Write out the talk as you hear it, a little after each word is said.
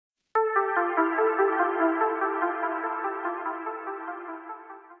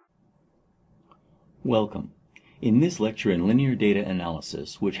Welcome. In this lecture in linear data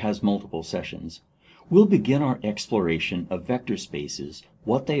analysis, which has multiple sessions, we'll begin our exploration of vector spaces,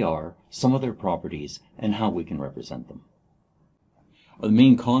 what they are, some of their properties, and how we can represent them. The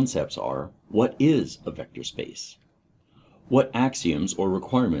main concepts are, what is a vector space? What axioms or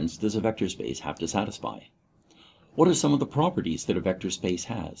requirements does a vector space have to satisfy? What are some of the properties that a vector space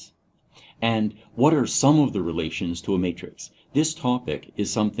has? And what are some of the relations to a matrix? This topic is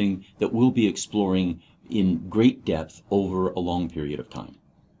something that we'll be exploring in great depth over a long period of time.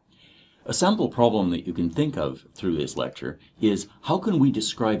 A sample problem that you can think of through this lecture is, how can we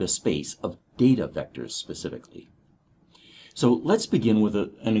describe a space of data vectors specifically? So let's begin with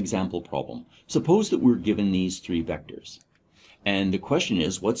an example problem. Suppose that we're given these three vectors. And the question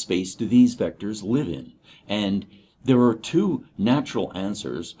is, what space do these vectors live in? And there are two natural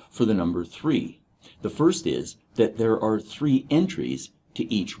answers for the number 3. The first is that there are 3 entries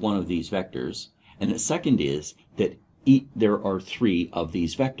to each one of these vectors, and the second is that there are 3 of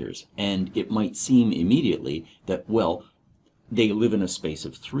these vectors. And it might seem immediately that, well, they live in a space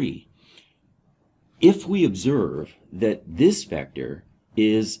of 3. If we observe that this vector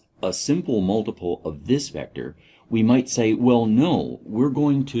is a simple multiple of this vector, we might say, well, no, we're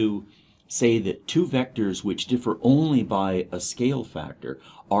going to say that 2 vectors which differ only by a scale factor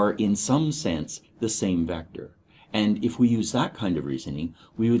are in some sense the same vector. And if we use that kind of reasoning,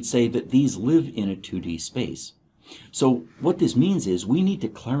 we would say that these live in a 2D space. So what this means is we need to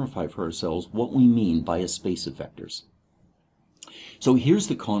clarify for ourselves what we mean by a space of vectors. So here's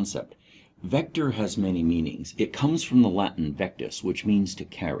the concept. Vector has many meanings. It comes from the Latin vectus, which means to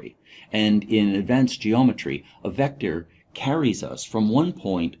carry. And in advanced geometry, a vector carries us from one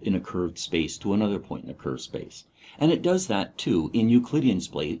point in a curved space to another point in a curved space. And it does that too in Euclidean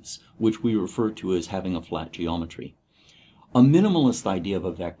space, which we refer to as having a flat geometry. A minimalist idea of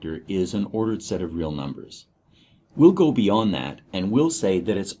a vector is an ordered set of real numbers. We'll go beyond that and we'll say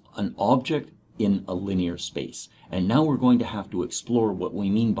that it's an object in a linear space. And now we're going to have to explore what we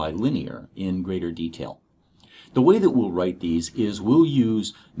mean by linear in greater detail. The way that we'll write these is we'll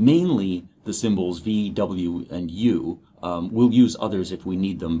use mainly the symbols V, W, and U. We'll use others if we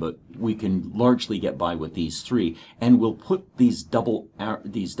need them, but we can largely get by with these 3. And we'll put these double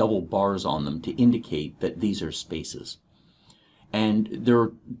bars on them to indicate that these are spaces. And there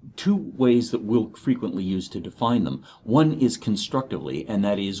are 2 ways that we'll frequently use to define them. One is constructively, and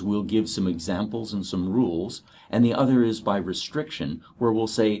that is we'll give some examples and some rules. And the other is by restriction, where we'll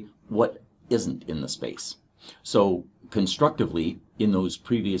say what isn't in the space. So constructively, in those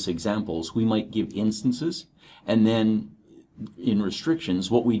previous examples, we might give instances, and then in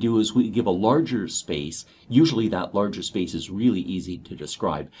restrictions, what we do is we give a larger space. Usually that larger space is really easy to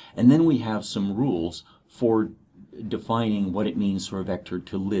describe. And then we have some rules for defining what it means for a vector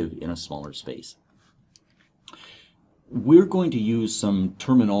to live in a smaller space. We're going to use some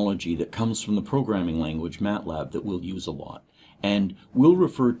terminology that comes from the programming language MATLAB that we'll use a lot. And we'll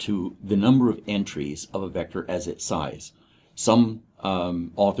refer to the number of entries of a vector as its size. Some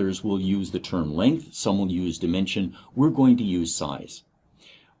authors will use the term length, some will use dimension. We're going to use size.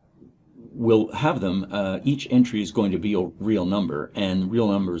 We'll have them, each entry is going to be a real number, and real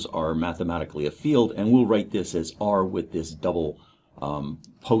numbers are mathematically a field, and we'll write this as R with this double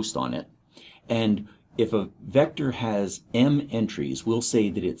post on it. And if a vector has m entries, we'll say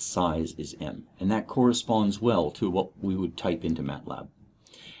that its size is m, and that corresponds well to what we would type into MATLAB.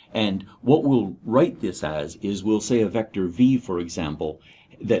 And what we'll write this as is we'll say a vector v, for example,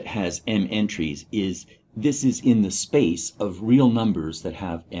 that has m entries this is in the space of real numbers that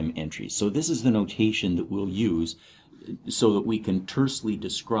have m entries. So this is the notation that we'll use so that we can tersely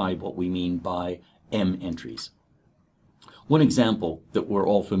describe what we mean by m entries. One example that we're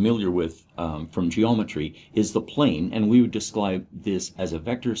all familiar with from geometry is the plane, and we would describe this as a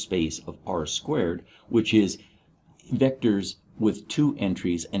vector space of r squared, which is vectors with 2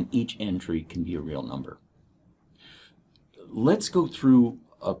 entries, and each entry can be a real number. Let's go through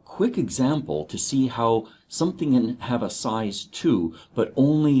a quick example to see how something can have a size 2, but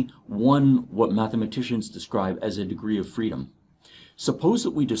only one, what mathematicians describe as a degree of freedom. Suppose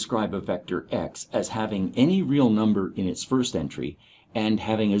that we describe a vector x as having any real number in its first entry and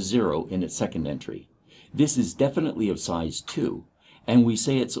having a 0 in its second entry. This is definitely of size 2, and we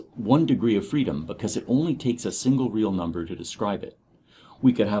say it's 1 degree of freedom because it only takes a single real number to describe it.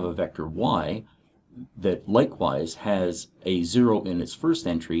 We could have a vector y that likewise has a 0 in its first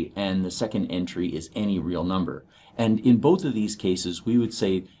entry, and the second entry is any real number. And in both of these cases, we would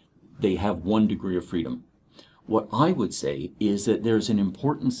say they have 1 degree of freedom. What I would say is that there's an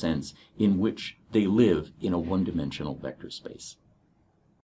important sense in which they live in a one-dimensional vector space.